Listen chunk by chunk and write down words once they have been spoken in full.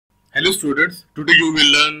Hello students, today you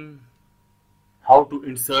will learn how to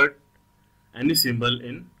insert any symbol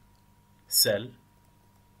in cell.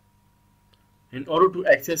 In order to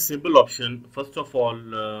access symbol option, first of all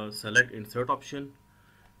select insert option,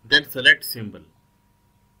 then select symbol.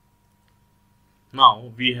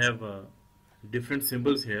 Now we have different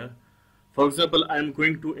symbols here. For example, I am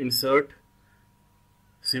going to insert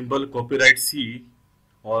symbol copyright C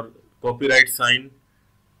or copyright sign.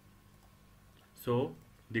 So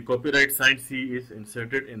the copyright sign C is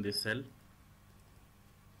inserted in this cell.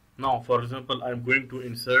 Now for example, I am going to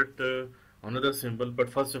insert another symbol, but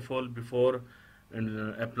first of all, before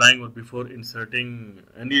applying or before inserting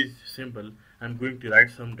any symbol, I am going to write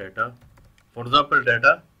some data. For example,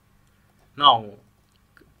 data. Now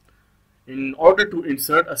in order to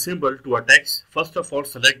insert a symbol to a text, first of all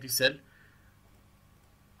select the cell.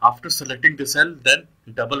 After selecting the cell, then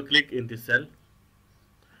double click in the cell,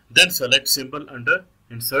 then select symbol under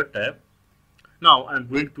insert tab. Now I am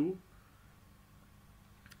going to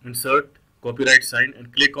insert copyright sign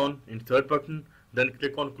and click on insert button, then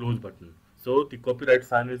click on close button. So the copyright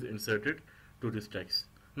sign is inserted to this text.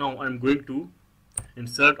 Now I am going to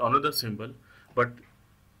insert another symbol, but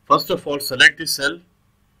first of all select the cell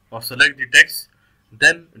or select the text,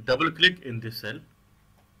 then double click in this cell,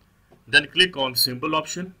 then click on symbol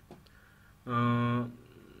option,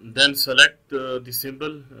 then select the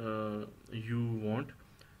symbol you want.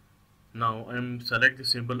 Now I am select the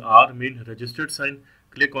symbol R, mean registered sign.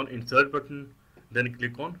 Click on insert button, then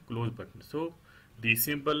click on close button. So the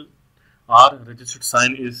symbol R registered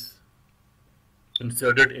sign is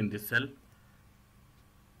inserted in this cell.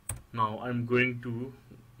 Now I am going to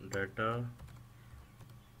data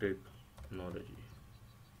technology.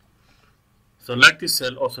 Select this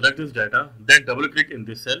cell or select this data, then double click in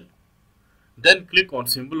this cell, then click on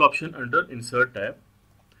symbol option under insert tab.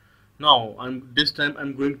 Now this time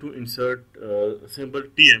I'm going to insert symbol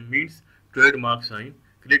TM, means trademark sign.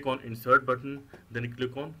 Click on insert button, then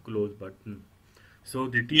click on close button. So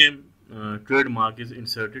the TM trademark is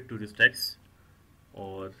inserted to this text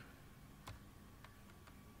or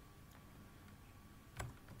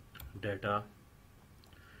data.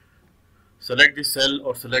 Select this cell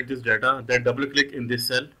or select this data, then double click in this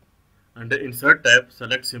cell. Under insert tab,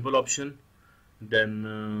 select symbol option,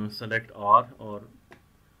 then select R, or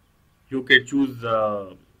you can choose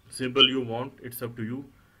the symbol you want, it's up to you.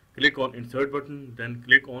 Click on insert button, then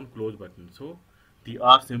click on close button. So the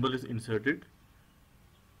R symbol is inserted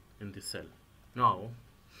in this cell. Now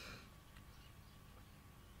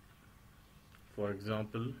for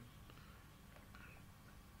example,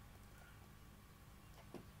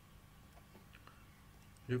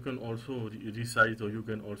 you can also resize or you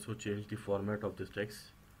can also change the format of this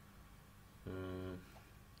text.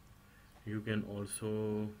 You can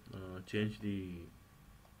also change the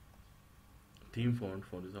theme font.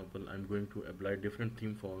 For example, I'm going to apply different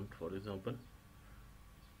theme font. For example,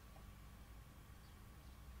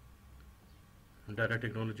 data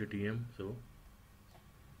technology TM. So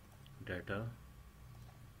data,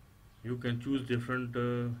 you can choose different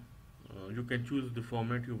you can choose the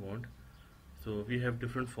format you want. So we have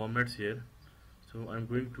different formats here. So I'm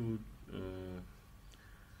going to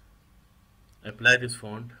apply this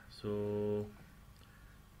font. So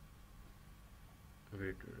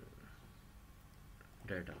wait,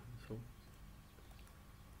 data.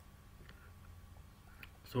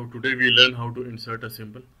 So today we learn how to insert a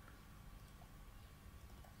symbol.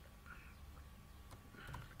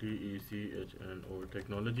 TECHNO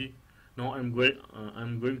technology. Now I'm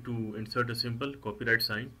going to insert a symbol copyright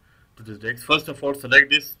sign to this text. First of all,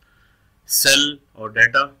 select this cell or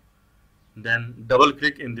data, then double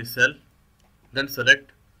click in this cell, then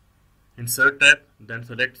select insert tab, then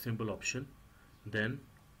select symbol option, then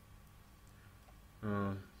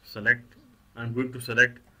I'm going to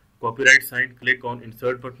select copyright sign, click on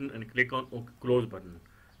insert button and click on close button.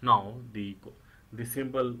 Now the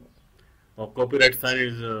symbol or copyright sign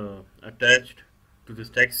is attached to this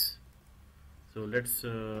text. So let's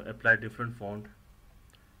apply different font.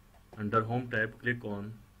 Under home tab, click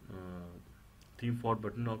on theme font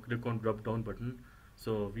button or click on drop down button.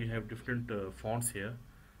 So we have different fonts here.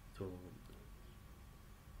 So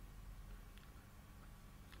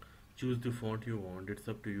choose the font you want, it's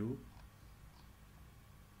up to you.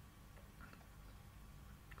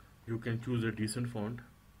 You can choose a decent font.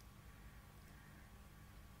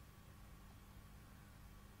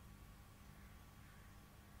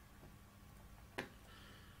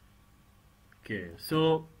 Okay,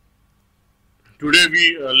 so today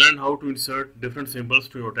we learn how to insert different symbols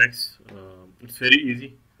to your text. It's very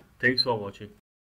easy. Thanks for watching.